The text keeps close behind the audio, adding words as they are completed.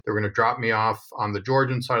They were going to drop me off on the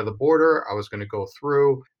Georgian side of the border. I was going to go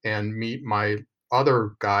through and meet my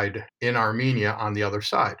other guide in Armenia on the other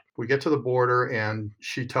side. We get to the border and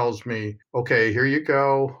she tells me, okay, here you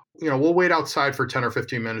go. We'll wait outside for 10 or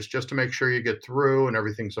 15 minutes just to make sure you get through and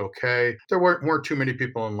everything's okay. There weren't too many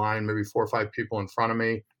people in line, maybe 4 or 5 people in front of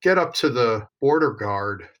me. Get up to the border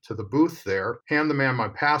guard, to the booth there, hand the man my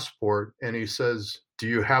passport, and he says, do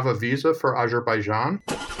you have a visa for Azerbaijan?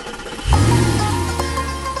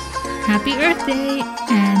 Happy Earth Day,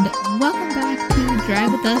 and welcome back to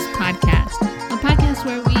Drive With Us podcast, a podcast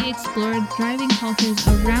where we explore driving cultures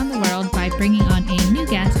around the world by bringing on a new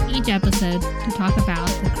guest each episode to talk about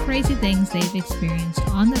the crazy things they've experienced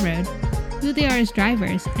on the road, who they are as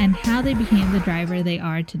drivers, and how they became the driver they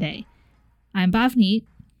are today. I'm Bhavneet.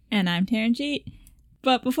 And I'm Taranjeet.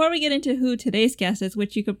 But before we get into who today's guest is,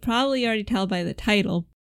 which you could probably already tell by the title,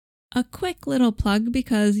 a quick little plug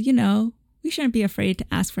because, we shouldn't be afraid to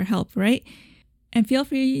ask for help, right? And feel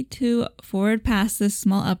free to forward past this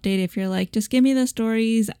small update if you're like, just give me the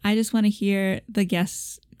stories. I just want to hear the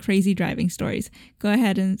guests' crazy driving stories. Go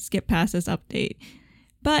ahead and skip past this update.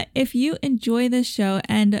 But if you enjoy this show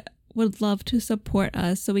and would love to support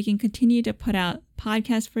us so we can continue to put out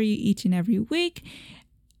podcasts for you each and every week,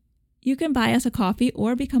 you can buy us a coffee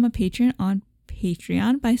or become a patron on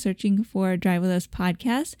Patreon by searching for Drive With Us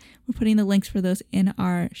podcast. We're putting the links for those in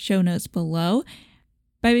our show notes below.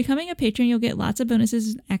 By becoming a patron, you'll get lots of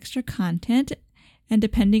bonuses and extra content. And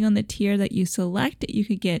depending on the tier that you select, you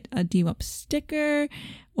could get a DWAP sticker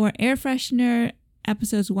or air freshener,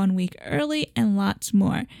 episodes 1 week early, and lots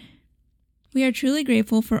more. We are truly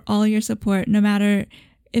grateful for all your support, no matter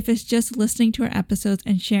if it's just listening to our episodes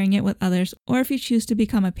and sharing it with others, or if you choose to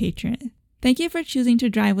become a patron. Thank you for choosing to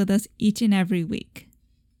drive with us each and every week.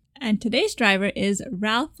 And today's driver is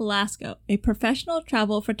Ralph Velasco, a professional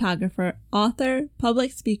travel photographer, author,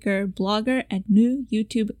 public speaker, blogger, and new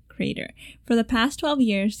YouTube creator. For the past 12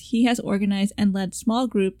 years, he has organized and led small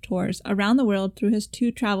group tours around the world through his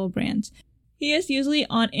 2 travel brands. He is usually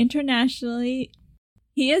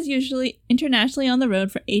internationally on the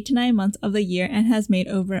road for 8 to 9 months of the year and has made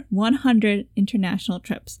over 100 international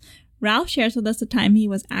trips. Ralph shares with us the time he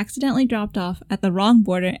was accidentally dropped off at the wrong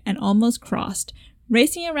border and almost crossed,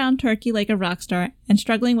 racing around Turkey like a rock star, and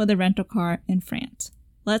struggling with a rental car in France.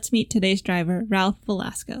 Let's meet today's driver, Ralph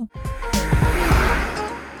Velasco.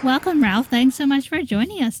 Welcome, Ralph. Thanks so much for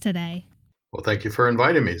joining us today. Well, thank you for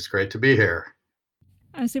inviting me. It's great to be here.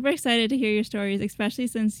 I'm super excited to hear your stories, especially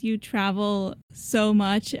since you travel so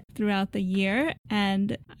much throughout the year,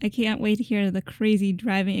 and I can't wait to hear the crazy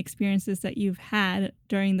driving experiences that you've had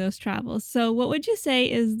during those travels. So what would you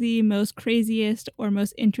say is the most craziest or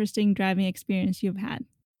most interesting driving experience you've had?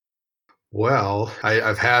 Well,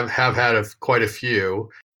 I've had quite a few.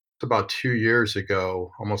 About 2 years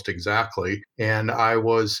ago, almost exactly, and I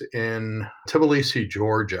was in Tbilisi,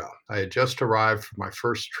 Georgia. I had just arrived for my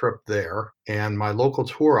first trip there, and my local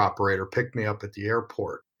tour operator picked me up at the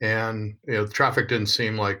airport. And the traffic didn't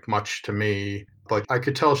seem like much to me, but I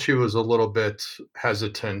could tell she was a little bit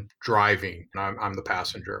hesitant driving. I'm the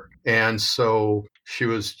passenger, and so she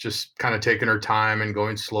was just kind of taking her time and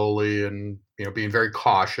going slowly, and being very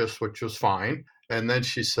cautious, which was fine. And then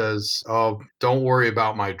she says, oh, don't worry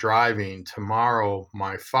about my driving. Tomorrow,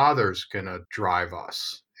 my father's going to drive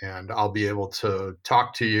us, and I'll be able to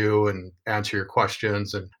talk to you and answer your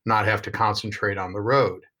questions and not have to concentrate on the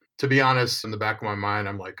road. To be honest, in the back of my mind,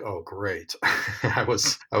 I'm like, oh, great. I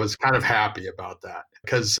was kind of happy about that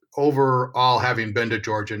because overall, having been to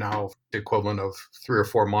Georgia now, the equivalent of 3 or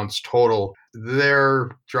 4 months total, their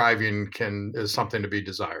driving is something to be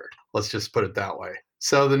desired. Let's just put it that way.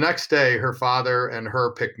 So the next day, her father and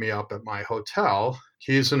her picked me up at my hotel.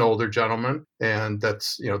 He's an older gentleman, and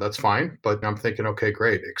that's fine. But I'm thinking, okay,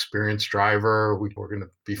 great, experienced driver, we're going to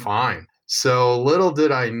be fine. So little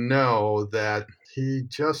did I know that he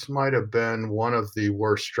just might have been one of the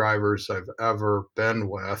worst drivers I've ever been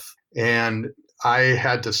with. And I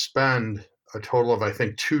had to spend a total of, I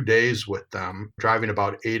think, 2 days with them, driving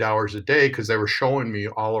about 8 hours a day because they were showing me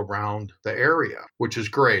all around the area, which is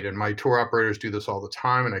great. And my tour operators do this all the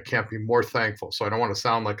time, and I can't be more thankful. So I don't want to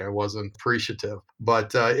sound like I wasn't appreciative.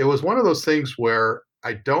 But it was one of those things where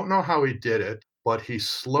I don't know how he did it, but he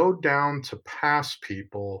slowed down to pass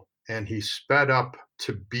people and he sped up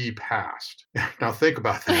to be passed. Now think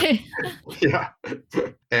about that. Yeah.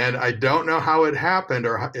 And I don't know how it happened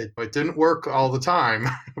or it didn't work all the time,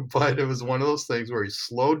 but it was one of those things where he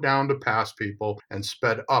slowed down to pass people and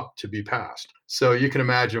sped up to be passed. So you can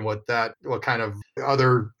imagine what kind of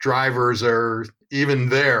other drivers are even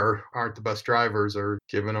there aren't the best drivers are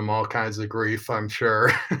giving him all kinds of grief, I'm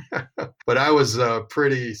sure. But I was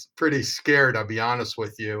pretty scared, I'll be honest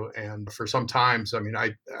with you. And for some times, I mean,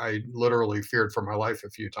 I literally feared for my life a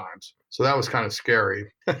few times. So that was kind of scary.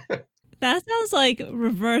 That sounds like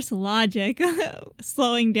reverse logic,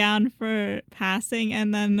 slowing down for passing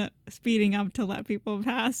and then speeding up to let people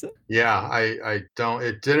pass. Yeah,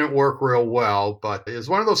 it didn't work real well, but it's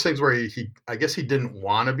one of those things where I guess he didn't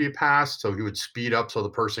want to be passed, so he would speed up so the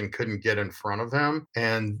person couldn't get in front of him.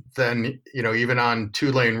 And then, even on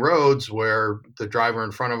 2-lane roads where the driver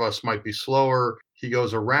in front of us might be slower, he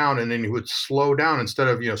goes around and then he would slow down instead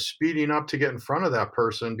of, speeding up to get in front of that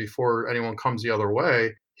person before anyone comes the other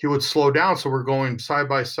way. He would slow down. So we're going side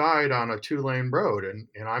by side on a 2-lane road. And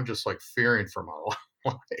I'm just like fearing for my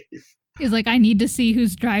life. He's like, I need to see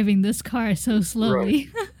who's driving this car so slowly.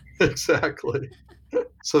 Right. Exactly.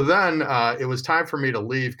 So then it was time for me to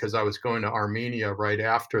leave because I was going to Armenia right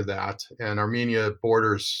after that. And Armenia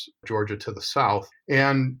borders Georgia to the south.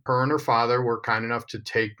 And her and her father were kind enough to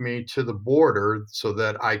take me to the border so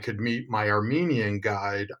that I could meet my Armenian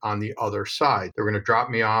guide on the other side. They were going to drop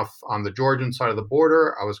me off on the Georgian side of the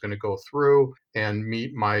border. I was going to go through and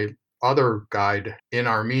meet my other guide in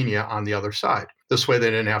Armenia on the other side. This way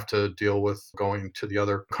they didn't have to deal with going to the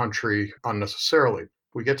other country unnecessarily.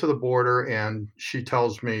 We get to the border and she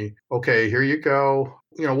tells me, okay, here you go.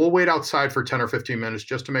 We'll wait outside for 10 or 15 minutes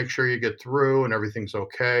just to make sure you get through and everything's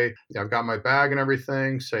okay. I've got my bag and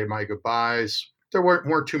everything, say my goodbyes. There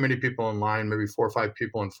weren't too many people in line, maybe 4 or 5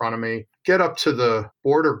 people in front of me. Get up to the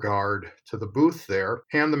border guard, to the booth there,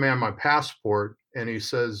 hand the man my passport, and he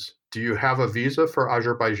says, do you have a visa for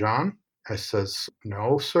Azerbaijan? I says,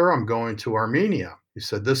 no, sir, I'm going to Armenia. He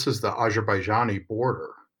said, this is the Azerbaijani border.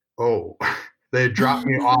 Oh, they had dropped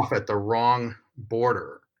me off at the wrong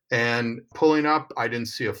border. And pulling up, I didn't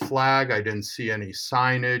see a flag. I didn't see any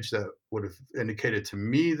signage that would have indicated to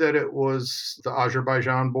me that it was the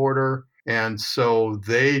Azerbaijan border. And so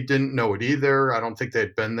they didn't know it either. I don't think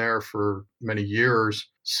they'd been there for many years,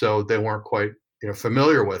 so they weren't quite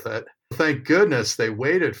familiar with it. Thank goodness they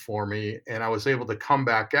waited for me and I was able to come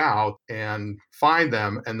back out and find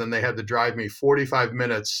them. And then they had to drive me 45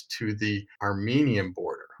 minutes to the Armenian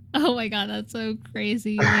border. Oh my God, that's so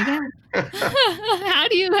crazy. Like, how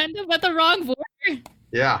do you end up at the wrong border?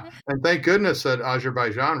 Yeah. And thank goodness that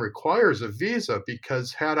Azerbaijan requires a visa,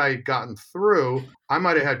 because had I gotten through, I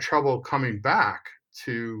might have had trouble coming back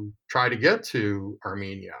to try to get to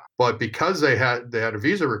Armenia. But because they had a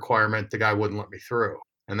visa requirement, the guy wouldn't let me through.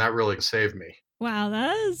 And that really saved me. Wow,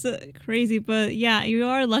 that is crazy. But yeah, you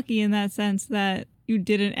are lucky in that sense that you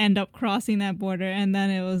didn't end up crossing that border and then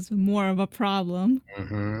it was more of a problem.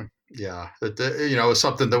 Mm-hmm. Yeah, it was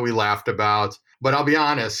something that we laughed about. But I'll be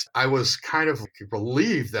honest, I was kind of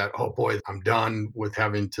relieved that, oh boy, I'm done with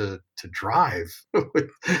having to drive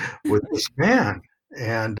with this man.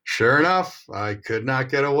 And sure enough, I could not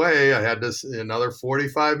get away. I had another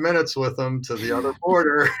 45 minutes with him to the other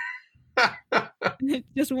border.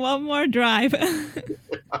 Just one more drive.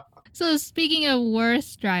 So speaking of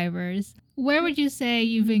worst drivers, where would you say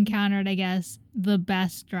you've encountered, I guess, the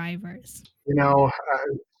best drivers?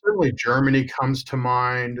 Certainly Germany comes to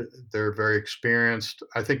mind. They're very experienced.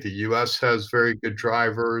 I think the U.S. has very good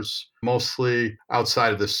drivers, mostly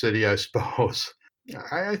outside of the city, I suppose.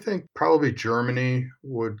 I think probably Germany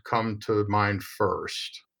would come to mind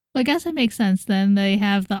first. Well, I guess it makes sense then. They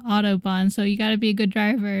have the Autobahn, so you got to be a good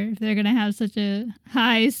driver if they're going to have such a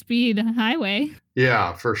high-speed highway.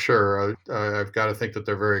 Yeah, for sure. I've got to think that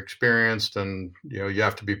they're very experienced, and you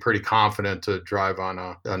have to be pretty confident to drive on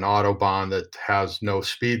an Autobahn that has no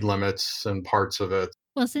speed limits in parts of it.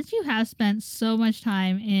 Well, since you have spent so much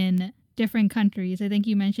time in different countries, I think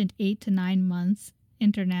you mentioned 8 to 9 months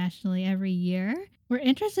internationally every year, we're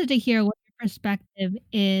interested to hear what perspective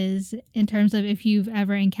is in terms of if you've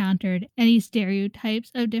ever encountered any stereotypes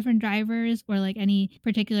of different drivers or like any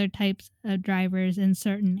particular types of drivers in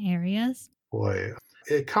certain areas. Boy,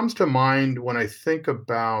 it comes to mind when I think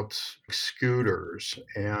about scooters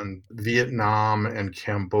and Vietnam and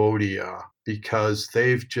Cambodia, because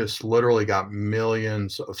they've just literally got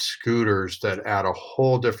millions of scooters that add a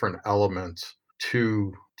whole different element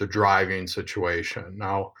to the driving situation.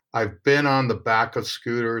 Now, I've been on the back of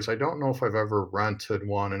scooters. I don't know if I've ever rented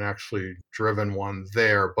one and actually driven one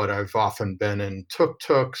there, but I've often been in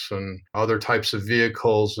tuk-tuks and other types of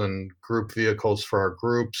vehicles and group vehicles for our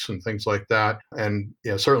groups and things like that. And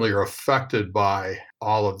certainly you're affected by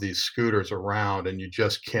all of these scooters around, and you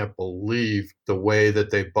just can't believe the way that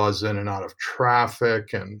they buzz in and out of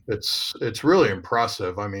traffic. And it's really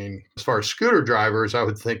impressive. I mean, as far as scooter drivers, I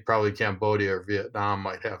would think probably Cambodia or Vietnam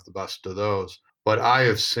might have the best of those. But I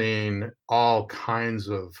have seen all kinds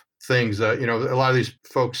of things that, a lot of these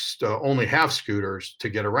folks only have scooters to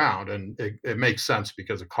get around. And it makes sense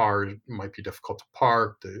because a car might be difficult to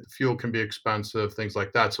park. The fuel can be expensive, things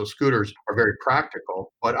like that. So scooters are very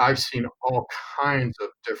practical. But I've seen all kinds of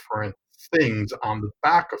different things on the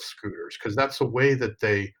back of scooters, because that's the way that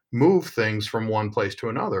they move things from one place to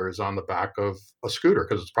another, is on the back of a scooter,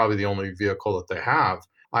 because it's probably the only vehicle that they have.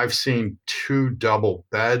 I've seen 2 double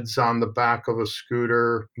beds on the back of a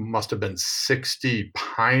scooter. Must have been 60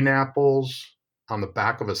 pineapples on the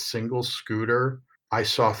back of a single scooter. I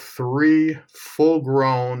saw 3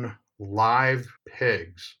 full-grown live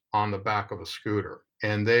pigs on the back of a scooter,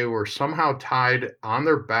 and they were somehow tied on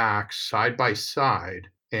their backs side by side,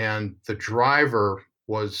 and the driver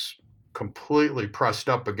was completely pressed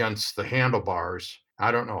up against the handlebars. I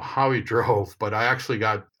don't know how he drove, but I actually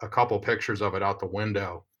got a couple pictures of it out the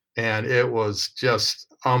window, and it was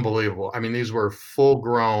just unbelievable. I mean, these were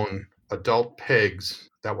full-grown adult pigs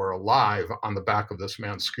that were alive on the back of this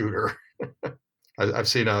man's scooter. I've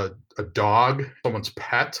seen a dog, someone's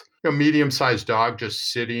pet, medium-sized dog,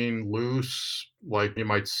 just sitting loose, like you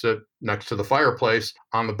might sit next to the fireplace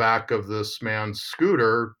on the back of this man's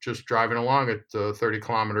scooter, just driving along at 30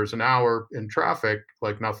 kilometers an hour in traffic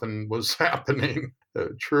like nothing was happening.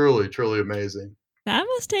 Truly, truly amazing. That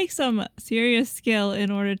must take some serious skill in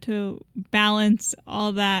order to balance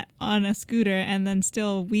all that on a scooter and then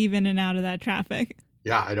still weave in and out of that traffic.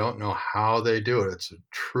 Yeah, I don't know how they do it. It's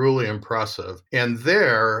truly impressive. And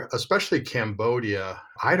there, especially Cambodia,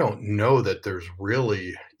 I don't know that there's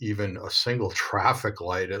really even a single traffic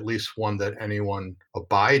light, at least one that anyone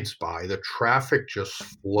abides by. The traffic just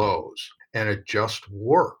flows and it just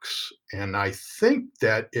works. And I think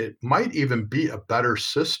that it might even be a better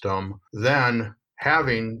system than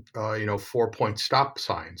having, 4-point stop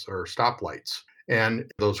signs or stoplights.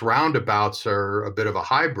 And those roundabouts are a bit of a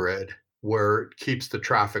hybrid, where it keeps the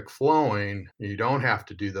traffic flowing. You don't have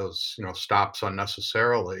to do those, stops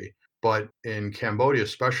unnecessarily. But in Cambodia,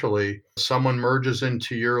 especially, someone merges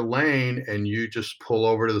into your lane and you just pull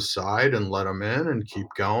over to the side and let them in and keep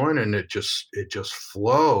going. And it just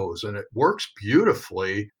flows and it works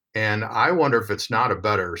beautifully. And I wonder if it's not a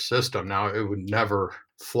better system. Now, it would never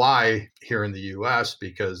fly here in the US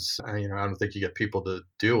because, I don't think you get people to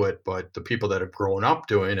do it, but the people that have grown up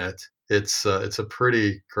doing it, it's a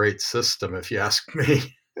pretty great system, if you ask me.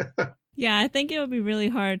 Yeah, I think it would be really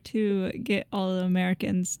hard to get all the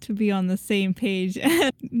Americans to be on the same page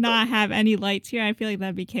and not have any lights here. I feel like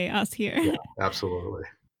that'd be chaos here. Yeah, absolutely.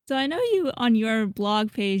 So I know you, on your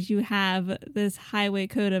blog page, you have this highway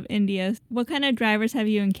code of India. What kind of drivers have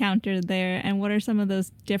you encountered there, and what are some of those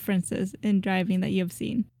differences in driving that you've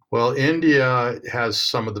seen? Well, India has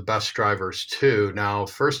some of the best drivers too. Now,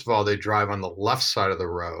 first of all, they drive on the left side of the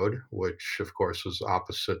road, which of course is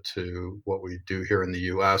opposite to what we do here in the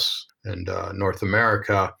US and North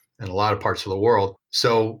America and a lot of parts of the world.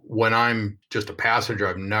 So when I'm just a passenger,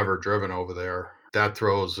 I've never driven over there. That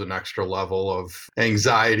throws an extra level of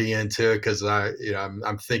anxiety into it, because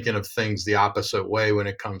I'm thinking of things the opposite way when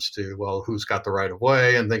it comes to, well, who's got the right of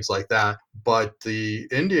way and things like that. But the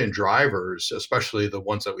Indian drivers, especially the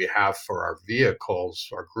ones that we have for our vehicles,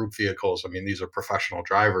 our group vehicles, I mean, these are professional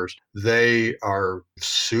drivers. They are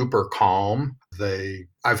super calm.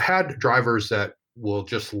 I've had drivers that will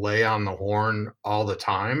just lay on the horn all the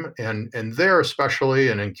time. And there especially,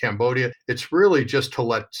 and in Cambodia, it's really just to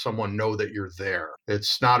let someone know that you're there.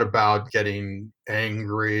 It's not about getting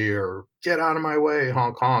angry or get out of my way,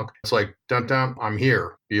 honk, honk. It's like, dun, dun, I'm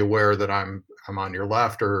here. Be aware that I'm on your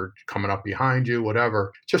left or coming up behind you,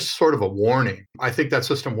 whatever. Just sort of a warning. I think that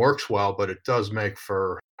system works well, but it does make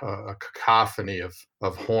for a cacophony of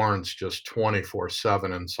horns just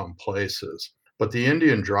 24/7 in some places. But the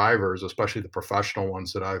Indian drivers, especially the professional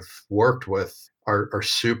ones that I've worked with, are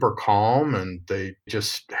super calm, and they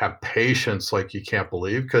just have patience like you can't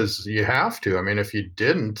believe, because you have to. I mean, if you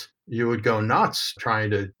didn't, you would go nuts trying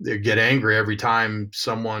to get angry every time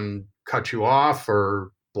someone cut you off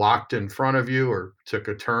or blocked in front of you or took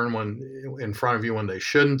a turn in front of you when they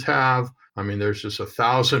shouldn't have. I mean, there's just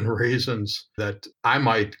 1,000 reasons that I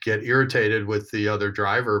might get irritated with the other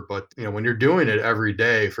driver. But, when you're doing it every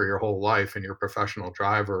day for your whole life and you're a professional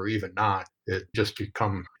driver or even not, it just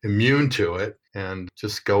become immune to it and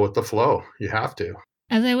just go with the flow. You have to.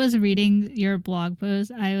 As I was reading your blog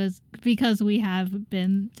post, because we have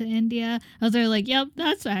been to India, I was like, yep,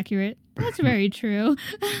 that's accurate. That's very true.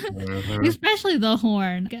 Mm-hmm. Especially the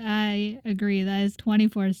horn. I agree. That is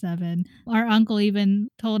 24/7. Our uncle even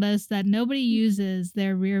told us that nobody uses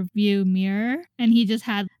their rear view mirror. And he just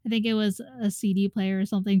had, I think it was a CD player or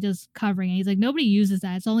something just covering it. He's like, nobody uses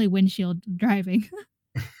that. It's only windshield driving.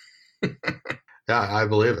 Yeah, I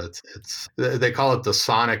believe it. They call it the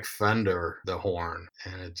sonic fender, the horn,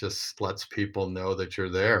 and it just lets people know that you're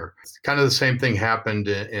there. It's kind of the same thing happens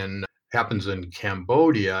in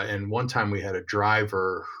Cambodia. And one time we had a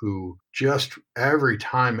driver who just every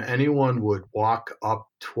time anyone would walk up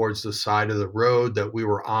towards the side of the road that we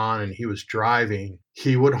were on and he was driving,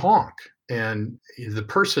 he would honk. And the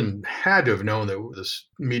person had to have known that this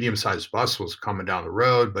medium-sized bus was coming down the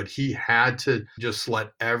road, but he had to just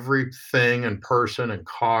let everything and person and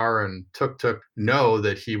car and tuk-tuk know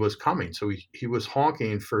that he was coming. So he was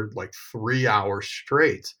honking for like 3 hours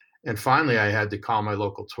straight. And finally, I had to call my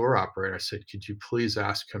local tour operator. I said, could you please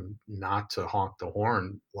ask him not to honk the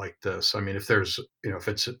horn like this? I mean, if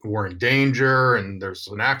we're in danger and there's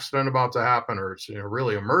an accident about to happen or it's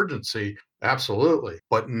really emergency, absolutely.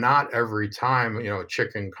 But not every time, a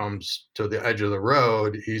chicken comes to the edge of the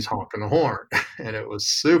road, he's honking the horn. And it was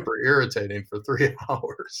super irritating for 3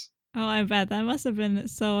 hours. Oh, I bet. That must have been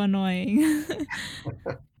so annoying.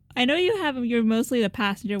 I know you're mostly the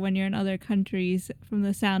passenger when you're in other countries from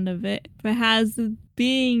the sound of it, but has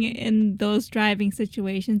being in those driving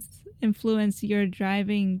situations influenced your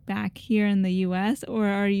driving back here in the US, or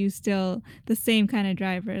are you still the same kind of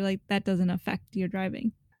driver? Like that doesn't affect your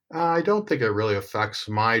driving? I don't think it really affects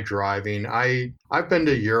my driving. I've been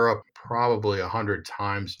to Europe probably 100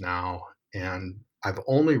 times now, and I've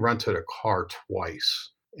only rented a car twice.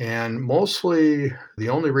 And mostly the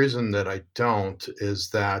only reason that I don't is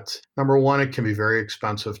that, number one, it can be very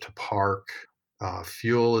expensive to park.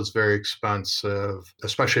 Fuel is very expensive,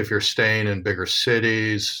 especially if you're staying in bigger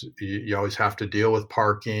cities. You always have to deal with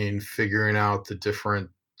parking, figuring out the different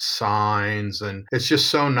signs. And it's just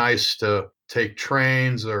so nice to take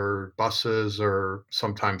trains or buses, or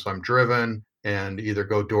sometimes I'm driven and either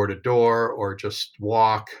go door to door or just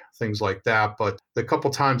walk, things like that. But the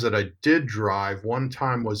couple times that I did drive, one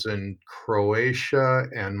time was in Croatia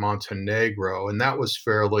and Montenegro, and that was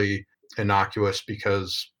fairly innocuous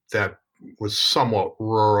because that was somewhat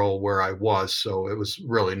rural where I was. So it was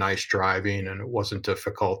really nice driving and it wasn't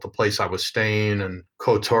difficult. The place I was staying in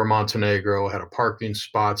Kotor, Montenegro had a parking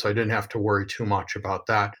spot, so I didn't have to worry too much about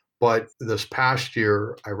that. But this past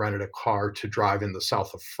year, I rented a car to drive in the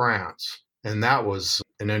south of France. And that was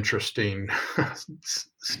an interesting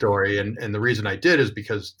story. And the reason I did is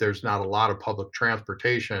because there's not a lot of public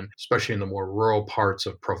transportation, especially in the more rural parts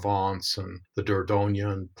of Provence and the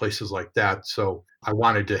Dordogne and places like that. So I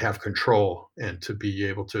wanted to have control and to be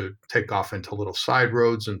able to take off into little side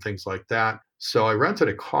roads and things like that. So I rented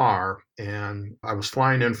a car and I was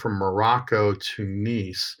flying in from Morocco to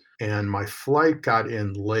Nice. And my flight got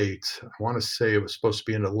in late. I want to say it was supposed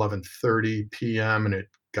to be at 11:30 p.m. and it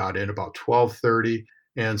got in about 12:30.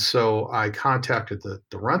 And so I contacted the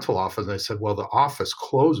rental office and they said, well, the office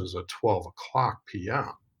closes at 12 o'clock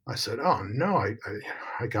p.m. I said, oh, no,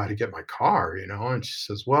 I got to get my car, And she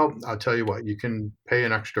says, well, I'll tell you what, you can pay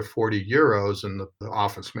an extra 40 euros and the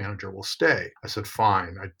office manager will stay. I said,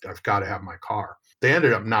 fine, I've got to have my car. They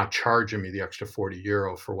ended up not charging me the extra 40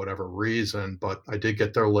 euro for whatever reason, but I did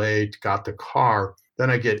get there late, got the car. Then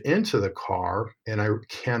I get into the car and I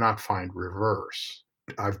cannot find reverse.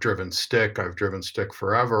 I've driven stick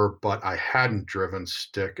forever, but I hadn't driven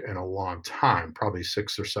stick in a long time, probably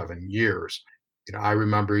 6 or 7 years. I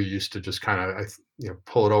remember you used to just kind of,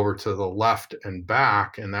 pull it over to the left and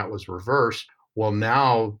back, and that was reverse. Well,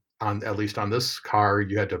 now, at least on this car,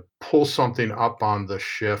 you had to pull something up on the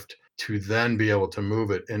shift to then be able to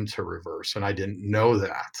move it into reverse. And I didn't know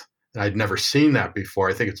that. And I'd never seen that before.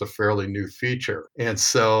 I think it's a fairly new feature. And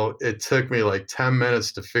so it took me like 10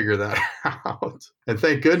 minutes to figure that out. And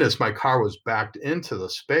thank goodness my car was backed into the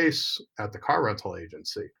space at the car rental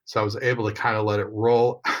agency. So I was able to kind of let it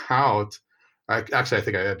roll out. Actually, I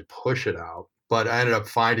think I had to push it out. But I ended up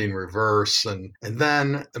finding reverse. And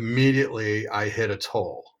then immediately I hit a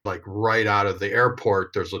toll. Like right out of the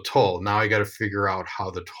airport, there's a toll. Now I got to figure out how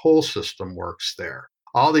the toll system works there.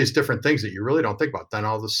 all these different things that you really don't think about. Then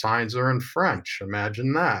all the signs are in French.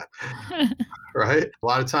 Imagine that. Right? A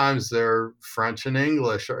lot of times they're French and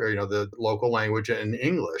English, or the local language in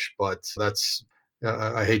English, but that's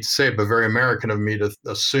I hate to say it, but very American of me to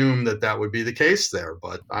assume that that would be the case there.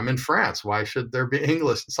 But I'm in France. Why should there be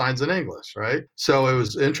English signs in English, right? So it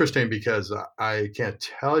was interesting because I can't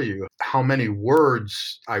tell you how many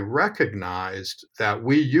words I recognized that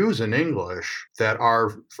we use in English that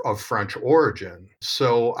are of French origin.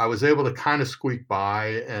 So I was able to kind of squeak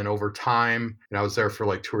by, and over time, I was there for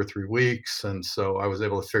like 2 or 3 weeks, and so I was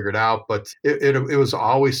able to figure it out. But it was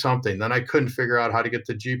always something. Then I couldn't figure out how to get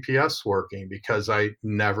the GPS working because I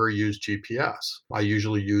never use GPS. I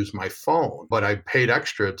usually use my phone, but I paid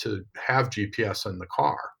extra to have GPS in the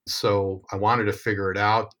car. So I wanted to figure it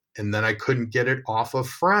out, and then I couldn't get it off of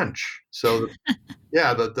French. So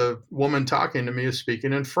yeah, the woman talking to me is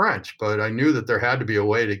speaking in French, but I knew that there had to be a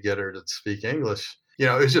way to get her to speak English. It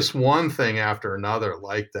was just one thing after another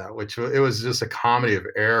like that, which it was just a comedy of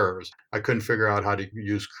errors. I couldn't figure out how to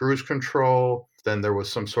use cruise control. Then there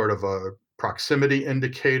was some sort of a proximity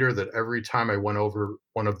indicator that every time I went over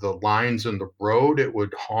one of the lines in the road, it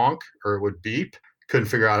would honk or it would beep. Couldn't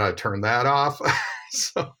figure out how to turn that off.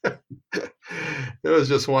 So it was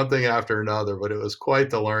just one thing after another, but it was quite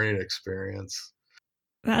the learning experience.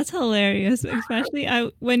 That's hilarious, especially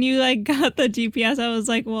when you got the GPS. I was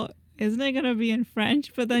like, well, isn't it going to be in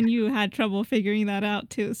French? But then you had trouble figuring that out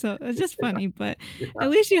too. So it's just funny, but at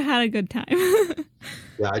least you had a good time.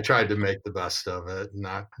 Yeah, I tried to make the best of it and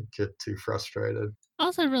not get too frustrated.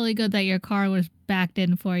 Also really good that your car was backed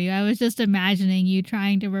in for you. I was just imagining you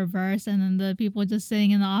trying to reverse and then the people just sitting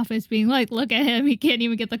in the office being like, look at him, he can't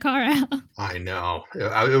even get the car out. I know.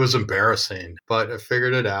 It was embarrassing, but I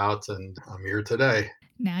figured it out and I'm here today.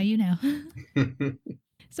 Now you know.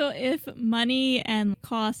 So if money and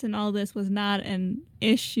cost and all this was not an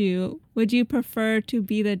issue, would you prefer to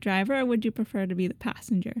be the driver or would you prefer to be the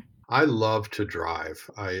passenger? I love to drive.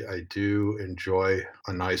 I do enjoy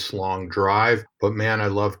a nice long drive, but man, I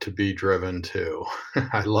love to be driven too.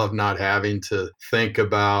 I love not having to think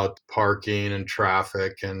about parking and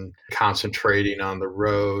traffic and concentrating on the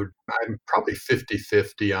road. I'm probably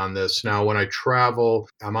 50-50 on this. Now, when I travel,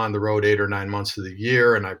 I'm on the road 8 or 9 months of the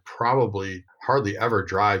year, and I probably hardly ever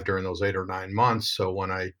drive during those 8 or 9 months. So when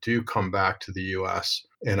I do come back to the US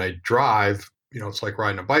and I drive, it's like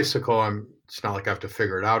riding a bicycle. It's not like I have to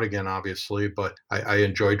figure it out again, obviously, but I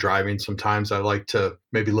enjoy driving. Sometimes I like to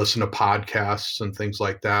maybe listen to podcasts and things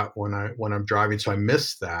like that when I'm driving. So I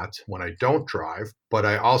miss that when I don't drive. But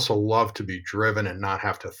I also love to be driven and not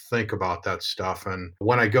have to think about that stuff. And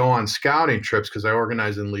when I go on scouting trips, because I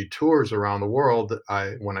organize and lead tours around the world,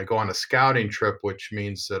 when I go on a scouting trip, which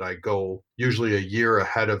means that I go usually a year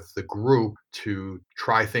ahead of the group to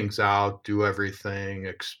try things out, do everything,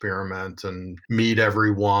 experiment and meet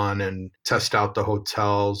everyone and test out the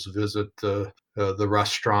hotels, visit the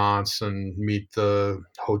restaurants and meet the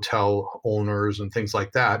hotel owners and things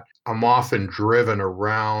like that. I'm often driven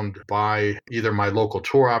around by either my local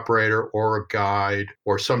tour operator or a guide,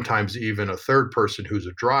 or sometimes even a third person who's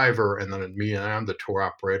a driver. And then me and the tour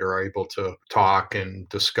operator are able to talk and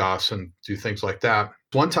discuss and do things like that.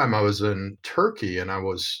 One time I was in Turkey and I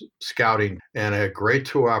was scouting, and I had a great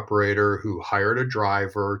tour operator who hired a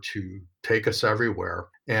driver to take us everywhere.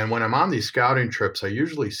 And when I'm on these scouting trips, I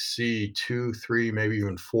usually see 2, 3, maybe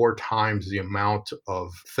even 4 times the amount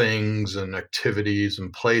of things and activities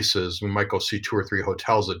and places. We might go see 2 or 3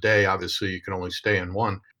 hotels a day. Obviously, you can only stay in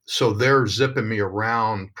one. So they're zipping me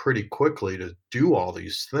around pretty quickly to do all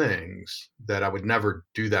these things that I would never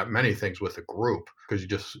do that many things with a group because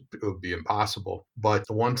it would be impossible. But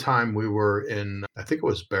the one time we were in, I think it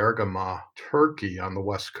was Bergama, Turkey on the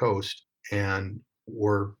West Coast, and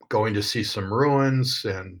we're going to see some ruins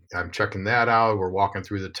and I'm checking that out. We're walking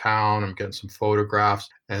through the town. I'm getting some photographs.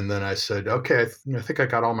 And then I said, okay, I think I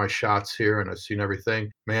got all my shots here and I've seen everything.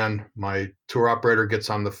 Man, my tour operator gets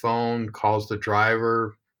on the phone, calls the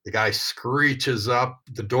driver. The guy screeches up,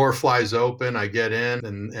 the door flies open, I get in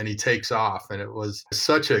and he takes off. And it was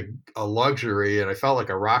such a luxury. And I felt like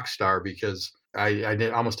a rock star because I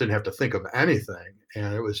almost didn't have to think of anything.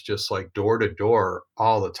 And it was just like door to door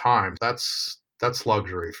all the time. That's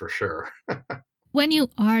luxury for sure. When you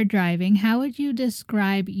are driving, how would you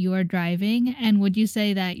describe your driving? And would you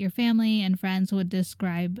say that your family and friends would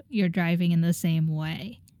describe your driving in the same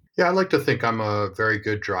way? Yeah, I like to think I'm a very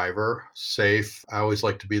good driver, safe. I always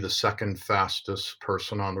like to be the second fastest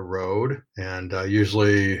person on the road, and I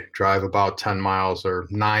usually drive about 10 miles or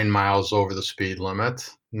 9 miles over the speed limit.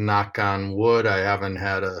 Knock on wood, I haven't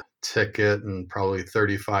had a ticket in probably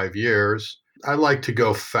 35 years. I like to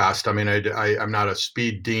go fast. I mean, I'm not a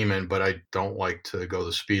speed demon, but I don't like to go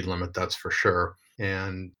the speed limit, that's for sure.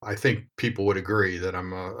 And I think people would agree that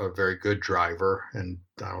I'm a very good driver, and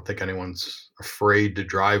I don't think anyone's afraid to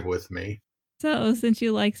drive with me. So, since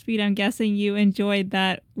you like speed, I'm guessing you enjoyed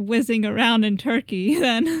that whizzing around in Turkey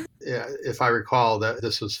then. Yeah, if I recall, that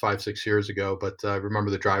this was 5, 6 years ago, but I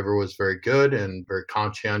remember the driver was very good and very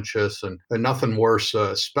conscientious, and nothing worse,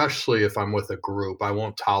 especially if I'm with a group. I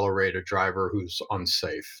won't tolerate a driver who's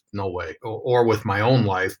unsafe. No way. Or with my own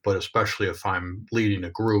life, but especially if I'm leading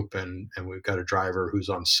a group and we've got a driver who's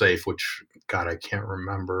unsafe, which, God, I can't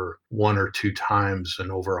remember one or two times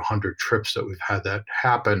in over 100 trips that we've had that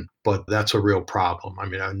happen. But that's a real problem. I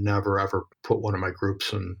mean, I never ever put one of my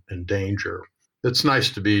groups in danger. It's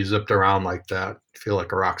nice to be zipped around like that. Feel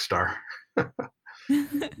like a rock star. I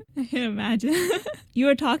can imagine. You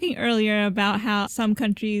were talking earlier about how some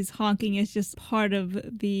countries honking is just part of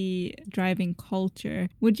the driving culture.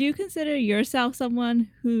 Would you consider yourself someone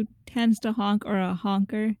who tends to honk or a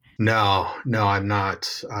honker? No, I'm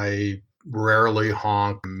not. I rarely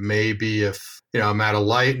honk. Maybe if, I'm at a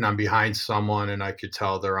light and I'm behind someone and I could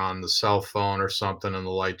tell they're on the cell phone or something and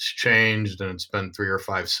the light's changed and it's been 3 or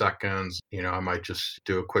 5 seconds, I might just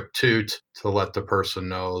do a quick toot to let the person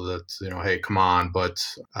know that, hey, come on. But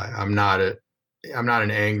I'm not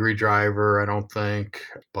an angry driver, I don't think,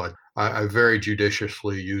 but I very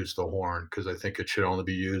judiciously use the horn because I think it should only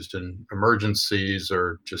be used in emergencies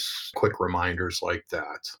or just quick reminders like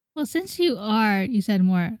that. Well, since you said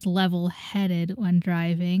more level-headed when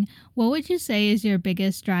driving, what would you say is your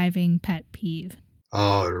biggest driving pet peeve?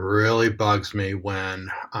 Oh, it really bugs me when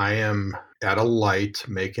I am at a light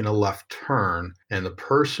making a left turn and the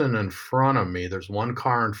person in front of me, there's one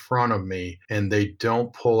car in front of me, and they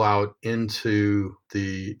don't pull out into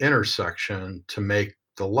the intersection to make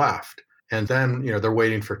the left. And then, they're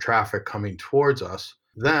waiting for traffic coming towards us.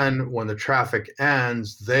 Then when the traffic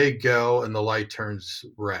ends, they go and the light turns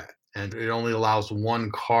red and it only allows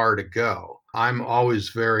one car to go. I'm always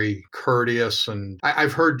very courteous, and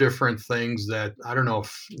I've heard different things that I don't know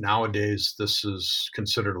if nowadays this is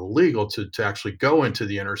considered illegal to actually go into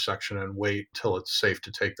the intersection and wait till it's safe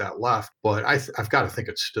to take that left. But I've got to think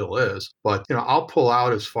it still is. But, I'll pull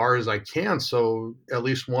out as far as I can so at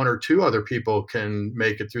least one or two other people can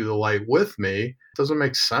make it through the light with me. It doesn't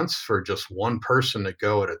make sense for just one person to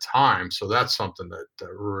go at a time. So that's something that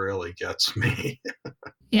really gets me.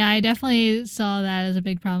 Yeah, I definitely saw that as a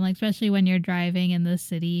big problem, like, especially when you're driving in the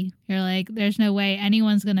city. You're like, there's no way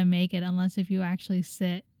anyone's going to make it unless if you actually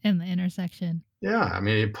sit in the intersection. Yeah, I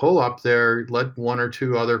mean, you pull up there, let one or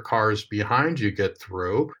two other cars behind you get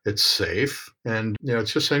through. It's safe. And,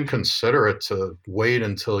 it's just inconsiderate to wait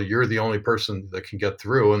until you're the only person that can get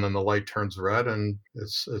through and then the light turns red. And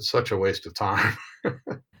it's such a waste of time.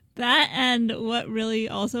 That, and what really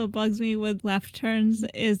also bugs me with left turns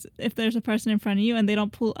is if there's a person in front of you and they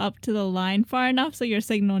don't pull up to the line far enough, so your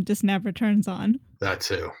signal just never turns on. That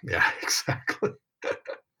too. Yeah, exactly.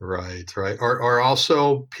 Right. Or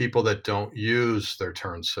also people that don't use their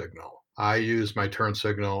turn signal. I use my turn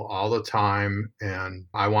signal all the time, and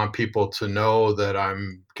I want people to know that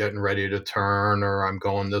I'm getting ready to turn or I'm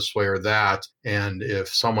going this way or that. And if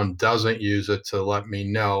someone doesn't use it, to let me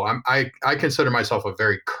know. I consider myself a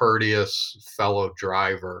very courteous fellow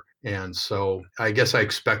driver. And so I guess I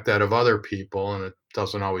expect that of other people, and it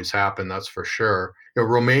doesn't always happen, that's for sure.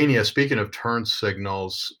 Romania, speaking of turn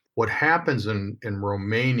signals, what happens in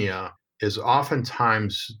Romania is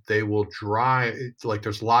oftentimes they will drive, like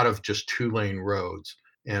there's a lot of just 2-lane roads.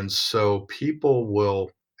 And so people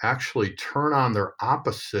will actually turn on their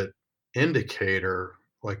opposite indicator,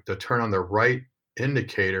 like they turn on their right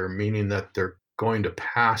indicator, meaning that they're going to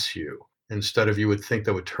pass you. Instead of, you would think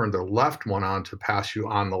they would turn their left one on to pass you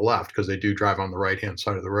on the left, because they do drive on the right-hand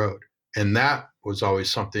side of the road. And that was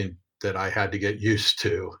always something that I had to get used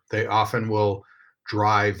to. They often will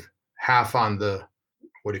drive half on the,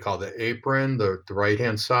 what do you call the apron, the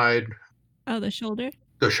right-hand side? Oh, the shoulder?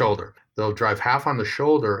 The shoulder. They'll drive half on the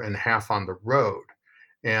shoulder and half on the road.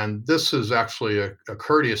 And this is actually a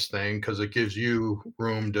courteous thing because it gives you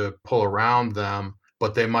room to pull around them,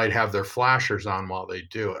 but they might have their flashers on while they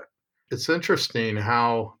do it. It's interesting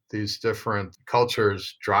how these different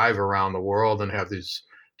cultures drive around the world and have these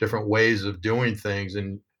different ways of doing things.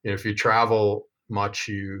 And if you travel much,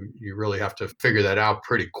 you really have to figure that out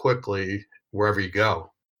pretty quickly wherever you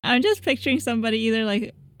go. I'm just picturing somebody either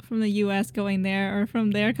like from the US going there or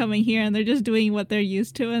from there coming here, and they're just doing what they're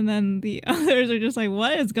used to, and then the others are just like,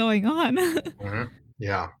 what is going on? Mm-hmm.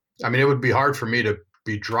 Yeah. I mean, it would be hard for me to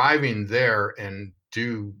be driving there and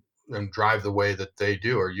do and drive the way that they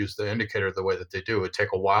do or use the indicator the way that they do. It would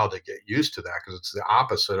take a while to get used to that because it's the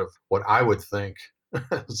opposite of what I would think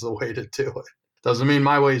is the way to do it. Doesn't mean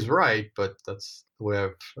my way is right, but that's the way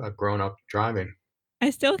I've grown up driving. I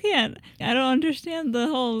still can't. I don't understand the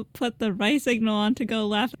whole put the right signal on to go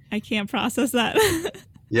left. I can't process that.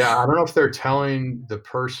 Yeah, I don't know if they're telling the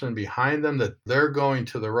person behind them that they're going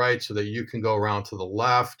to the right so that you can go around to the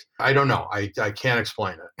left. I don't know. I can't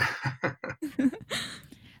explain it.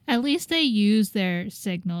 At least they use their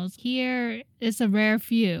signals. Here, it's a rare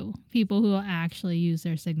few people who will actually use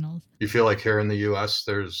their signals. You feel like here in the U.S.,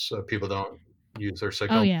 there's people don't use their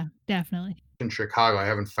signal? Oh, yeah, definitely. In Chicago, I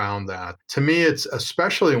haven't found that. To me, it's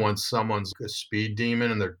especially when someone's a speed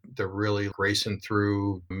demon and they're really racing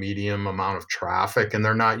through a medium amount of traffic and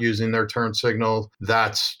they're not using their turn signal.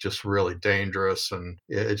 That's just really dangerous. And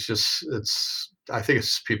I think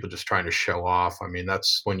it's people just trying to show off. I mean,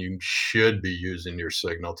 that's when you should be using your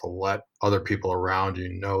signal to let other people around you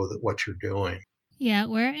know that what you're doing. Yeah,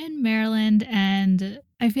 we're in Maryland, and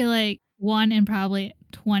I feel like 1 in probably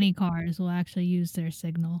 20 cars will actually use their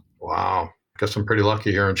signal. Wow. Guess I'm pretty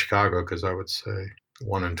lucky here in Chicago because I would say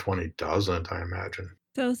 1 in 20 doesn't, I imagine.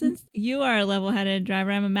 So since you are a level-headed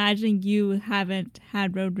driver, I'm imagining you haven't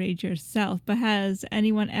had road rage yourself, but has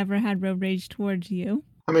anyone ever had road rage towards you?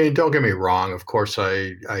 I mean, don't get me wrong. Of course,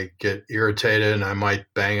 I get irritated and I might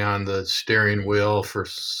bang on the steering wheel for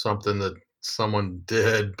something that someone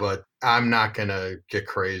did, but I'm not going to get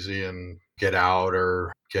crazy and get out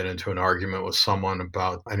or get into an argument with someone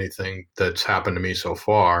about anything that's happened to me so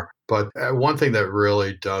far. But one thing that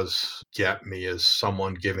really does get me is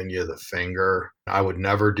someone giving you the finger. I would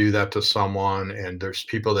never do that to someone. And there's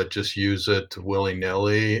people that just use it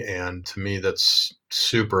willy-nilly. And to me, that's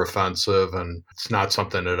super offensive. And it's not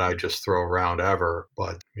something that I just throw around ever.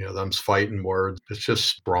 But, them's fighting words. It's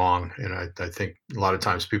just wrong. And I think a lot of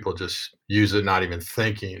times people just use it not even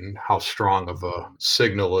thinking how strong of a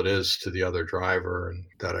signal it is to the other driver. And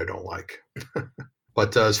that I don't like.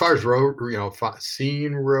 But as far as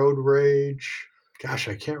seeing road rage, gosh,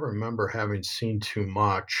 I can't remember having seen too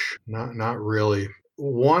much. Not really.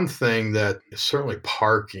 One thing that is certainly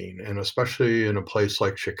parking, and especially in a place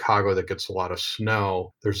like Chicago that gets a lot of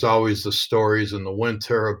snow, there's always the stories in the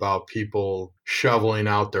winter about people shoveling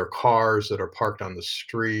out their cars that are parked on the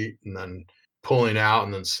street and then pulling out,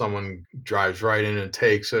 and then someone drives right in and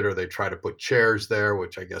takes it, or they try to put chairs there,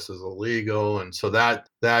 which I guess is illegal. And so that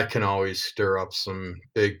can always stir up some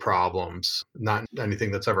big problems. Not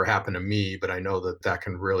anything that's ever happened to me, but I know that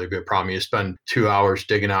can really be a problem. You spend 2 hours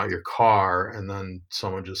digging out your car and then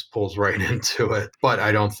someone just pulls right into it. But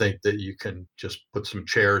I don't think that you can just put some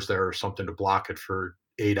chairs there or something to block it for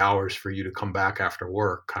 8 hours for you to come back after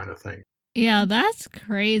work kind of thing. Yeah, that's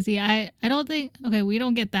crazy. I don't think, we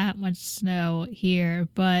don't get that much snow here,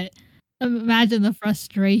 but imagine the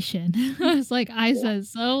frustration. It's like I said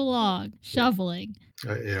so long, shoveling.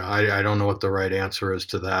 I don't know what the right answer is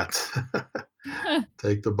to that.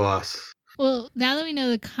 Take the bus. Well, now that we know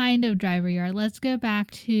the kind of driver you are, let's go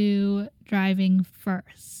back to driving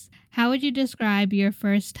first. How would you describe your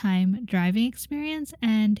first time driving experience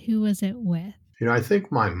and who was it with? I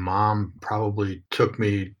think my mom probably took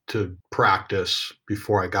me to practice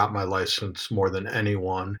before I got my license more than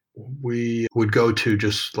anyone. We would go to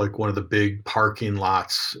just like one of the big parking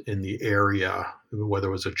lots in the area, whether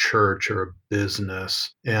it was a church or a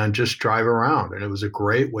business, and just drive around. And it was a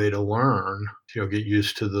great way to learn, get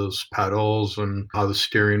used to those pedals and how the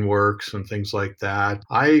steering works and things like that.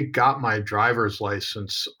 I got my driver's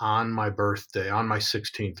license on my birthday, on my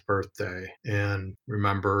 16th birthday, and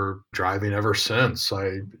remember driving ever since.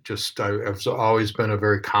 I've always been a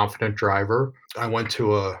very confident driver. I went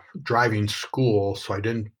to a driving school, so I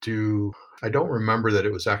don't remember that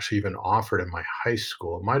it was actually even offered in my high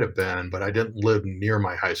school. It might have been, but I didn't live near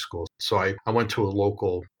my high school. So I went to a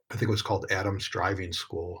local, I think it was called Adams Driving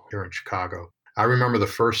School here in Chicago. I remember the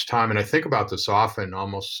first time, and I think about this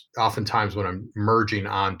oftentimes when I'm merging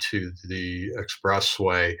onto the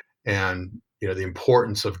expressway and the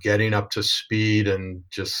importance of getting up to speed and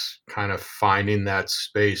just kind of finding that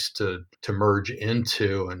space to merge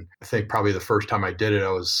into. And I think probably the first time I did it,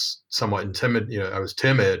 I was somewhat intimidated. I was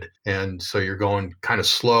timid. And so you're going kind of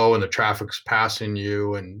slow and the traffic's passing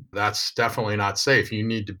you. And that's definitely not safe. You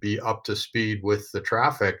need to be up to speed with the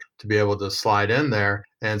traffic to be able to slide in there.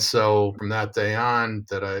 And so from that day on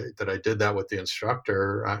that I did that with the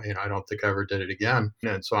instructor, I don't think I ever did it again.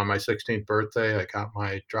 And so on my 16th birthday, I got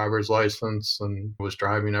my driver's license and was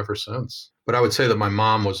driving ever since. But I would say that my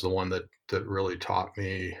mom was the one that really taught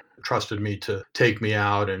me trusted me to take me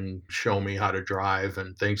out and show me how to drive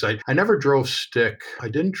and things. I never drove stick. I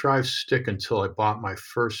didn't drive stick until I bought my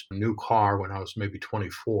first new car when I was maybe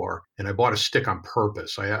 24. And I bought a stick on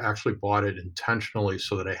purpose. I actually bought it intentionally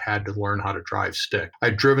so that I had to learn how to drive stick.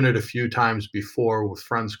 I'd driven it a few times before with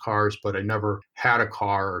friends' cars, but I never had a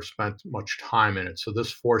car or spent much time in it. So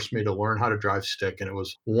this forced me to learn how to drive stick. And it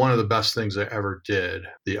was one of the best things I ever did.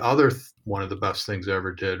 The other one of the best things I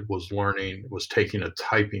ever did was taking a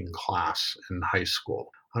typing class in high school.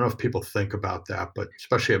 I don't know if people think about that, but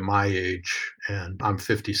especially at my age, and I'm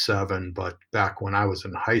 57, but back when I was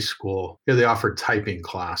in high school, they offered typing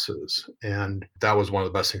classes. And that was one of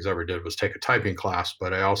the best things I ever did was take a typing class.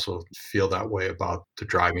 But I also feel that way about the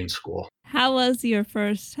driving school. How was your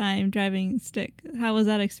first time driving stick? How was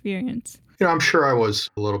that experience? I'm sure I was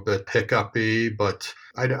a little bit hiccupy, but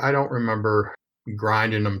I don't remember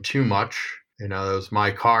grinding them too much. It was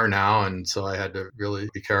my car now, and so I had to really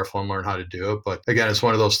be careful and learn how to do it. But again, it's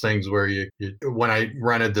one of those things where when I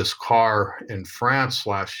rented this car in France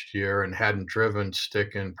last year and hadn't driven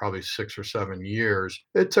stick in probably 6 or 7 years,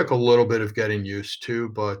 it took a little bit of getting used to,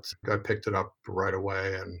 but I picked it up right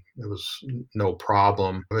away and it was no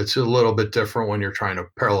problem. It's a little bit different when you're trying to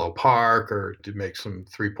parallel park or to make some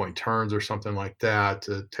 3-point turns or something like that.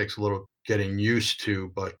 It takes a little getting used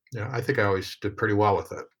to, but I think I always did pretty well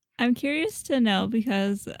with it. I'm curious to know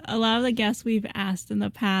because a lot of the guests we've asked in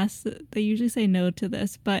the past, they usually say no to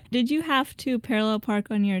this, but did you have to parallel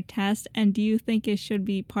park on your test, and do you think it should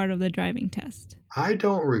be part of the driving test? I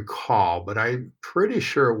don't recall, but I'm pretty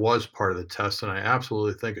sure it was part of the test, and I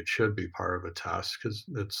absolutely think it should be part of a test because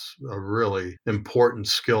it's a really important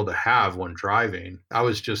skill to have when driving. I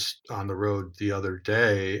was just on the road the other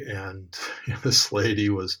day, and this lady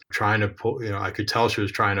was trying to pull, I could tell she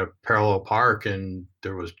was trying to parallel park, and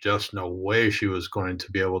there was just no way she was going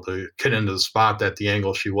to be able to get into the spot at the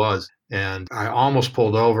angle she was. And I almost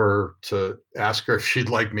pulled over to ask her if she'd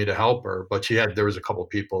like me to help her, but there was a couple of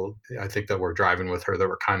people, I think, that were driving with her that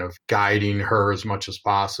were kind of guiding her as much as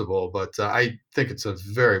possible. But I think it's a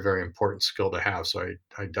very, very important skill to have. So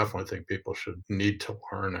I definitely think people should need to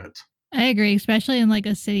learn it. I agree, especially in like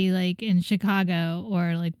a city like in Chicago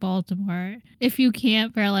or like Baltimore. If you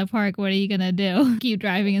can't parallel park, what are you going to do? Keep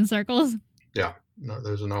driving in circles? Yeah. No,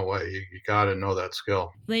 there's no way. You got to know that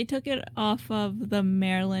skill. They took it off of the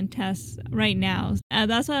Maryland test right now.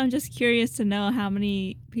 That's why I'm just curious to know how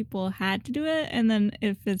many people had to do it and then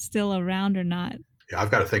if it's still around or not. Yeah,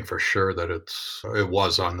 I've got to think for sure that it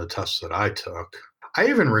was on the test that I took. I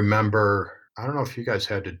even remember, I don't know if you guys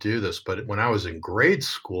had to do this, but when I was in grade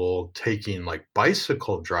school, taking like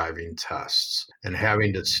bicycle driving tests and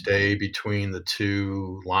having to stay between the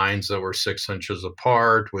two lines that were 6 inches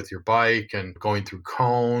apart with your bike and going through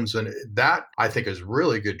cones. And that, I think, is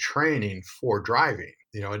really good training for driving.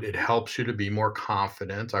 It helps you to be more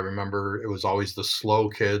confident. I remember it was always the slow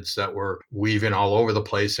kids that were weaving all over the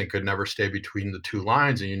place and could never stay between the two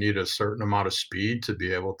lines. And you need a certain amount of speed to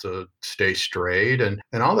be able to stay straight. And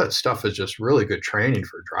all that stuff is just really good training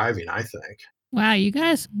for driving, I think. Wow, you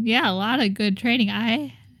guys, a lot of good training.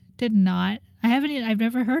 I did not. I've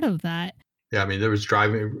never heard of that. Yeah, I mean, there was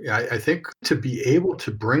driving. I think to be able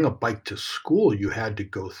to bring a bike to school, you had to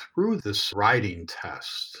go through this riding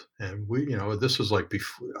test. And this was like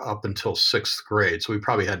up until 6th grade. So we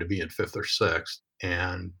probably had to be in 5th or 6th.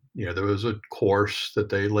 And, there was a course that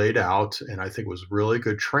they laid out. And I think it was really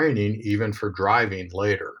good training, even for driving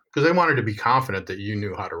later, because they wanted to be confident that you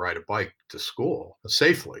knew how to ride a bike to school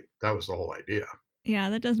safely. That was the whole idea.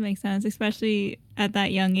 Yeah, that does make sense, especially at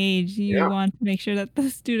that young age. You want to make sure that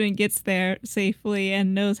the student gets there safely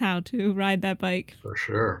and knows how to ride that bike. For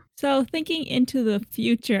sure. So thinking into the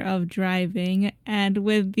future of driving and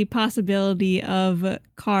with the possibility of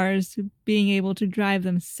cars being able to drive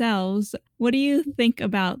themselves, what do you think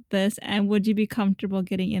about this and would you be comfortable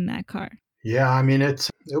getting in that car? Yeah, I mean, it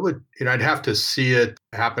would, I'd have to see it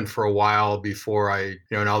happen for a while before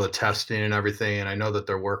and all the testing and everything. And I know that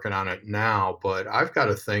they're working on it now, but I've got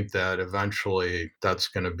to think that eventually that's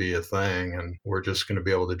going to be a thing. And we're just going to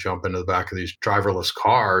be able to jump into the back of these driverless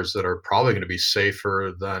cars that are probably going to be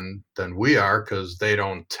safer than we are because they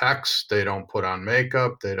don't text, they don't put on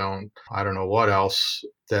makeup, I don't know what else.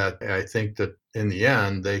 That I think that in the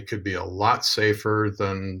end, they could be a lot safer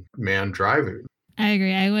than man driving. I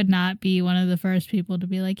agree. I would not be one of the first people to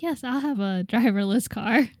be like, yes, I'll have a driverless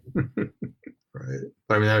car. Right.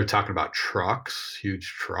 But I mean, they're talking about trucks, huge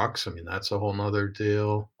trucks. I mean, that's a whole nother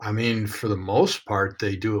deal. I mean, for the most part,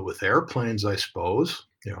 they do it with airplanes, I suppose.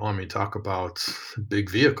 Talk about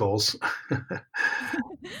big vehicles.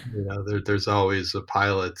 There's always a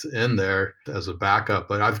pilot in there as a backup,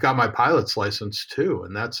 but I've got my pilot's license too.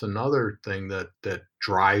 And that's another thing that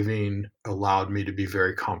driving allowed me to be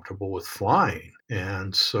very comfortable with flying.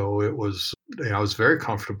 And so I was very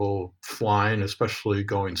comfortable flying, especially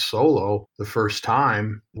going solo the first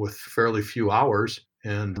time with fairly few hours.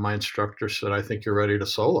 And my instructor said, "I think you're ready to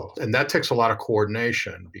solo." And that takes a lot of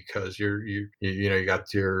coordination because you got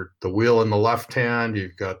the wheel in the left hand,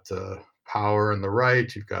 you've got the power in the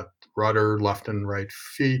right, you've got rudder, left and right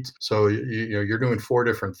feet. So you're doing 4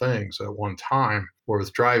 different things at one time. Where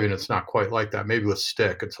with driving, it's not quite like that. Maybe with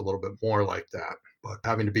stick, it's a little bit more like that. But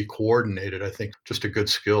having to be coordinated, I think, just a good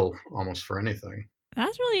skill almost for anything.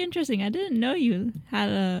 That's really interesting. I didn't know you had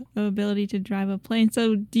a ability to drive a plane.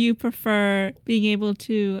 So do you prefer being able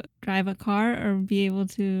to drive a car or be able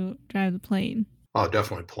to drive the plane? Oh,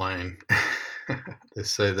 definitely plane. They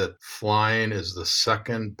say that flying is the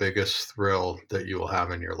second biggest thrill that you will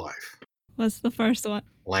have in your life. What's the first one?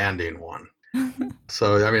 Landing one.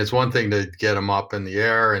 So, I mean, it's one thing to get them up in the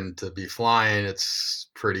air and to be flying. It's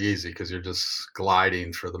pretty easy because you're just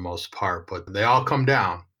gliding for the most part, but they all come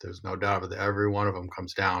down. There's no doubt that every one of them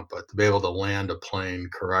comes down, but to be able to land a plane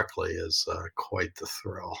correctly is quite the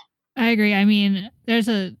thrill. I agree. I mean, there's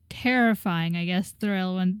a terrifying, I guess,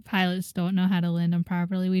 thrill when pilots don't know how to land them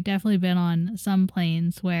properly. We've definitely been on some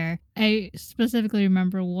planes where I specifically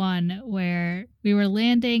remember one where we were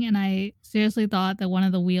landing and I seriously thought that one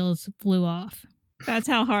of the wheels flew off. That's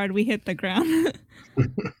how hard we hit the ground.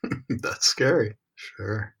 That's scary.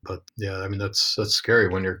 Sure. But yeah, I mean, that's scary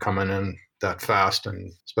when you're coming in that fast,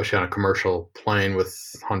 and especially on a commercial plane with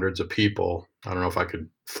hundreds of people. I don't know if I could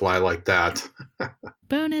fly like that.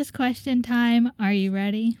 Bonus question time. Are you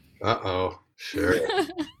ready? Uh-oh. Sure.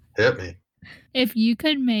 Hit me. If you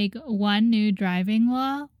could make one new driving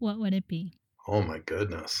law, what would it be? Oh my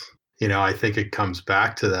goodness. I think it comes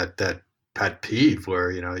back to that pet peeve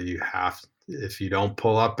where, if you don't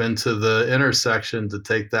pull up into the intersection to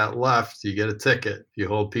take that left, you get a ticket. If you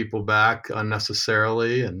hold people back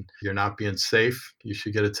unnecessarily and you're not being safe, you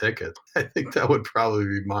should get a ticket. I think that would probably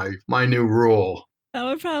be my new rule. That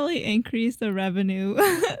would probably increase the revenue.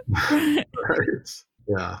 Right.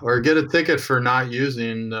 Yeah. Or get a ticket for not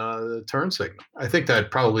using the turn signal. I think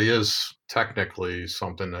that probably is technically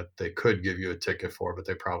something that they could give you a ticket for, but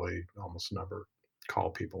they probably almost never call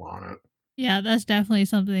people on it. Yeah, that's definitely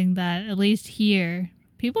something that, at least here,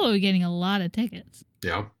 people are getting a lot of tickets.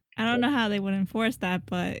 Yeah. I don't know how they would enforce that,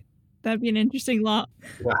 but that'd be an interesting law.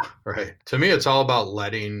 Yeah, right. To me, it's all about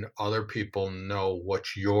letting other people know what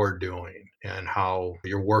you're doing and how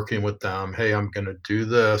you're working with them. Hey, I'm going to do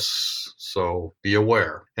this, so be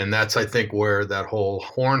aware. And that's, I think, where that whole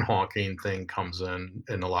horn honking thing comes in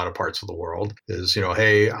a lot of parts of the world is,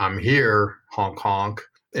 hey, I'm here, honk, honk.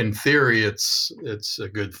 In theory, it's a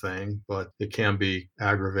good thing, but it can be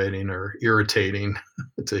aggravating or irritating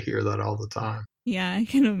to hear that all the time. Yeah, I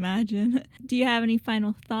can imagine. Do you have any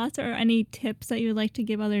final thoughts or any tips that you would like to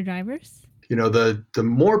give other drivers? The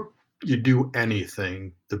more you do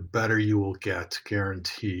anything, the better you will get,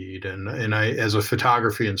 guaranteed. And I, as a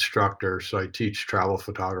photography instructor, so I teach travel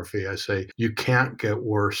photography, I say you can't get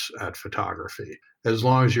worse at photography as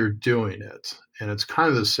long as you're doing it. And it's kind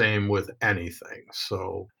of the same with anything.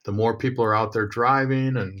 So the more people are out there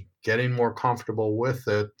driving and getting more comfortable with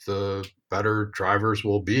it, the better drivers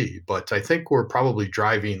will be. But I think we're probably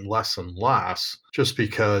driving less and less just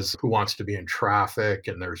because who wants to be in traffic,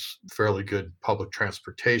 and there's fairly good public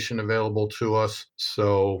transportation available to us.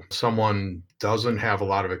 So someone doesn't have a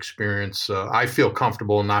lot of experience. I feel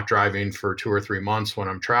comfortable not driving for 2 or 3 months when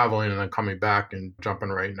I'm traveling and then coming back and jumping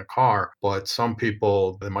right in a car. But some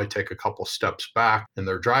people, they might take a couple steps back in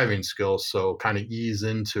their driving skills. So kind of ease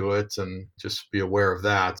into it and just be aware of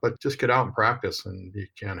that. But just get out and practice and you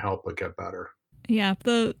can't help but get better. Yeah,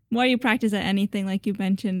 the more you practice at anything, like you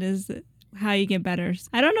mentioned, is how you get better.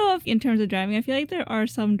 I don't know if in terms of driving, I feel like there are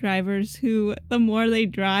some drivers who the more they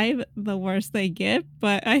drive, the worse they get.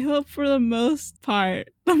 But I hope for the most part,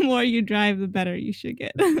 the more you drive, the better you should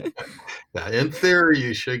get. Yeah, in theory,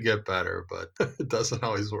 you should get better, but it doesn't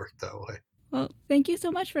always work that way. Well, thank you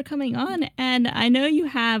so much for coming on. And I know you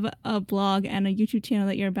have a blog and a YouTube channel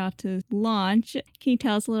that you're about to launch. Can you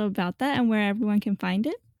tell us a little about that and where everyone can find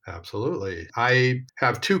it? Absolutely. I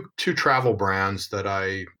have two travel brands that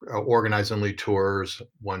I organize and lead tours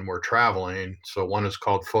when we're traveling. So one is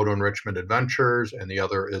called Photo Enrichment Adventures and the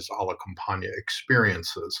other is A La Campagna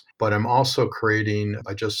Experiences. But I'm also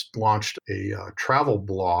I just launched a travel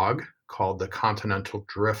blog called The Continental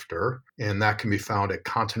Drifter, and that can be found at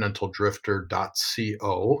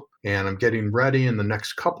continentaldrifter.co. And I'm getting ready in the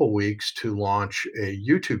next couple weeks to launch a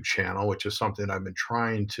YouTube channel, which is something I've been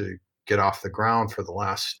trying to get off the ground for the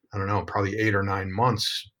last, I don't know, probably 8 or 9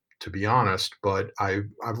 months, to be honest, but I've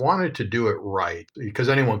wanted to do it right, because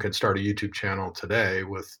anyone can start a YouTube channel today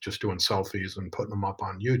with just doing selfies and putting them up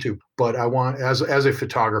on YouTube. But I want, as a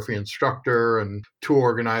photography instructor and tour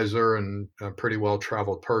organizer and a pretty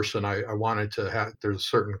well-traveled person, I wanted to have, there's a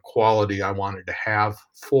certain quality I wanted to have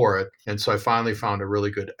for it. And so I finally found a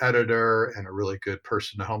really good editor and a really good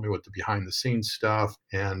person to help me with the behind the scenes stuff.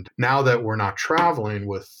 And now that we're not traveling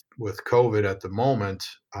with COVID at the moment,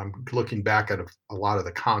 I'm looking back at a lot of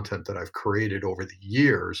the content that I've created over the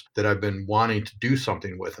years that I've been wanting to do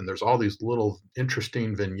something with. And there's all these little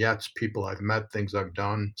interesting vignettes, people I've met, things I've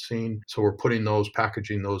done, seen. So we're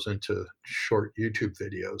packaging those into short YouTube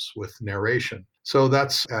videos with narration. So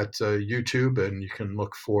that's at YouTube, and you can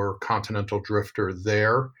look for Continental Drifter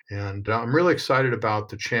there. And I'm really excited about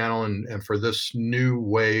the channel and for this new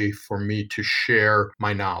way for me to share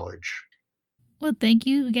my knowledge. Well, thank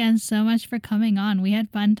you again so much for coming on. We had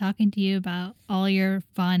fun talking to you about all your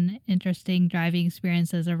fun, interesting driving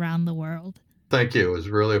experiences around the world. Thank you. It was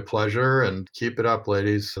really a pleasure, and keep it up,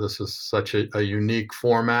 ladies. This is such a unique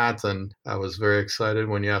format, and I was very excited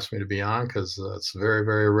when you asked me to be on, because it's very,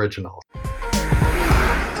 very original.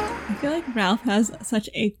 I feel like Ralph has such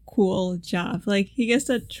a cool job. Like, he gets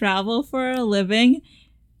to travel for a living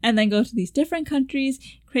and then go to these different countries,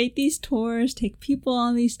 create these tours, take people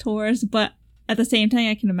on these tours, but at the same time,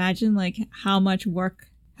 I can imagine like how much work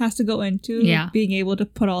has to go into being able to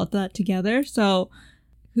put all of that together. So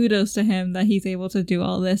kudos to him that he's able to do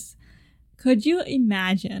all this. Could you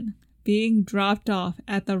imagine being dropped off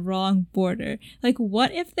at the wrong border? Like,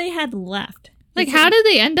 what if they had left? Like, how did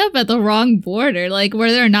they end up at the wrong border? Like, were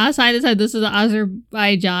there not signs that said this is the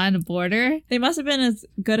Azerbaijan border? They must have been as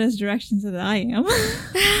good as directions as I am.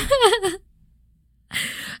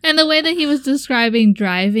 And the way that he was describing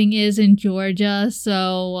driving is in Georgia,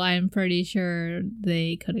 so I'm pretty sure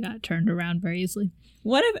they could have got turned around very easily.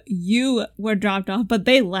 What if you were dropped off, but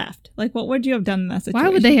they left? Like, what would you have done in that situation? Why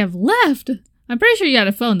would they have left? I'm pretty sure you had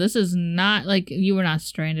a phone. This is not like you were not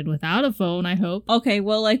stranded without a phone, I hope. Okay,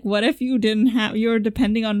 well, like, what if you were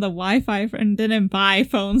depending on the Wi-Fi and didn't buy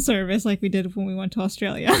phone service like we did when we went to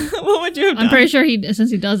Australia? What would you have done? I'm pretty sure since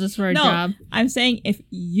he does this for a job. I'm saying if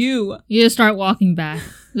you just start walking back.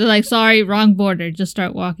 They're like, sorry, wrong border. Just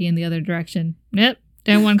start walking in the other direction. Yep,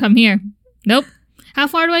 didn't want to come here. Nope. How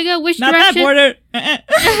far do I go? Which not direction? Not that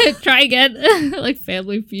border. Try again. Like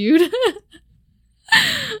Family Feud.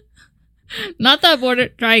 Not that border.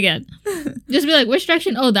 Try again. Just be like, which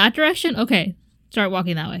direction? Oh, that direction? Okay. Start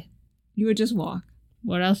walking that way. You would just walk.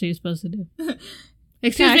 What else are you supposed to do?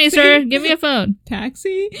 Excuse me, sir. Give me a phone.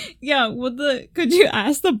 Taxi? Yeah, could you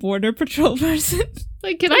ask the border patrol person?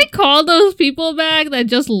 Like, can I call those people back that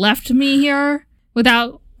just left me here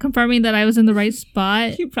without confirming that I was in the right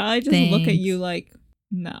spot? He probably just look at you like,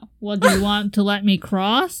 no. Well, do you want to let me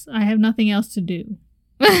cross? I have nothing else to do.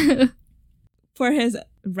 For his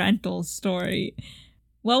rental story,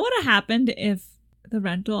 what would have happened if the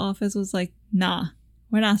rental office was like, nah,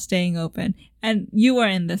 we're not staying open, and you were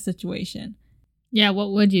in this situation? Yeah, what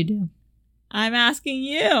would you do? I'm asking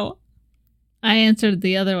you. I answered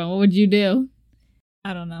the other one. What would you do?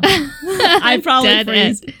 I don't know. I'd probably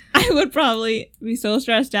freeze. I would probably be so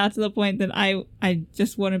stressed out to the point that I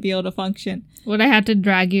just wouldn't be able to function. Would I have to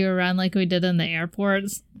drag you around like we did in the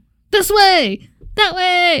airports? This way! That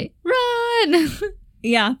way! Run!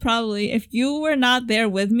 Yeah, probably. If you were not there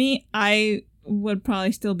with me, I would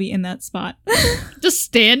probably still be in that spot. Just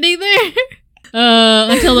standing there?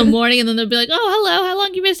 Until the morning, and then they'll be like, oh, hello, how long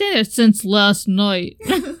have you been staying there? Since last night.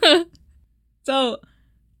 So,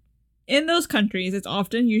 in those countries, it's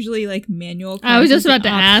often usually like manual cars. I was just about to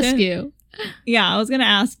ask you. Yeah, I was going to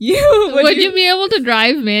ask you. Would you be able to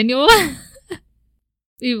drive manual?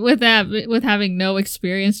 With having no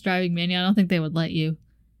experience driving manual, I don't think they would let you.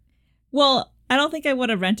 Well, I don't think I would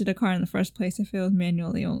have rented a car in the first place if it was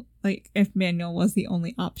if manual was the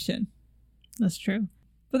only option. That's true.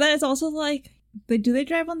 But then it's also like, do they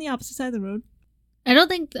drive on the opposite side of the road? I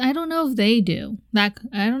don't know if they do. I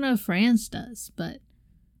don't know if France does, but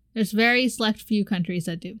there's very select few countries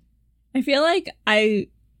that do. I feel like I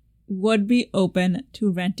would be open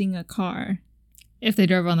to renting a car. If they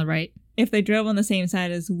drove on the right. If they drove on the same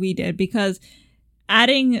side as we did, because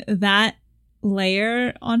adding that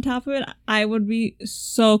layer on top of it, I would be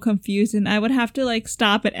so confused and I would have to like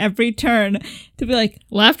stop at every turn to be like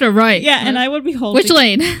left or right. Yeah, and I would be holding which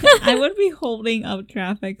lane? I would be holding up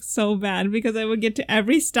traffic so bad because I would get to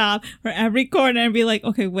every stop or every corner and be like,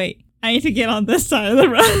 okay, wait, I need to get on this side of the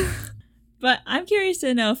road. But I'm curious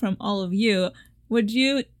to know from all of you, would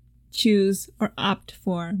you choose or opt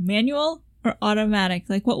for manual or automatic?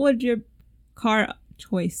 Like, what would your car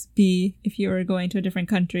choice be if you were going to a different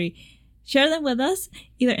country? Share them with us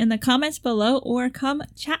either in the comments below or come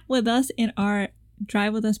chat with us in our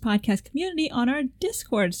Drive With Us podcast community on our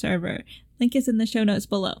Discord server. Link is in the show notes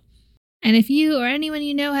below. And if you or anyone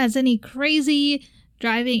you know has any crazy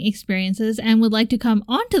driving experiences and would like to come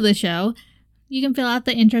onto the show, you can fill out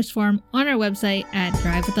the interest form on our website at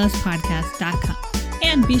drivewithuspodcast.com.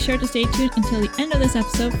 And be sure to stay tuned until the end of this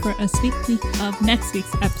episode for a sneak peek of next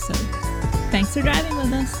week's episode. Thanks for driving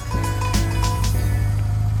with us.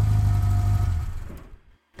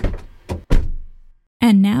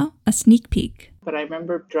 And now, a sneak peek. But I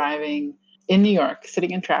remember driving in New York,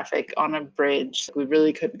 sitting in traffic on a bridge. We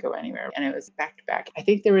really couldn't go anywhere. And it was back to back. I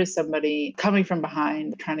think there was somebody coming from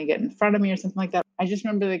behind trying to get in front of me or something like that. I just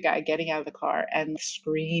remember the guy getting out of the car and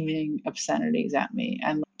screaming obscenities at me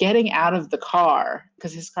and getting out of the car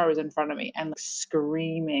because his car was in front of me and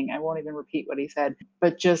screaming. I won't even repeat what he said,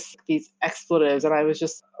 but just these expletives. And I was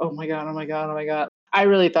just, oh my God, oh my God, oh my God. I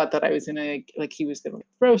really thought that I was he was going to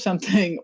throw something.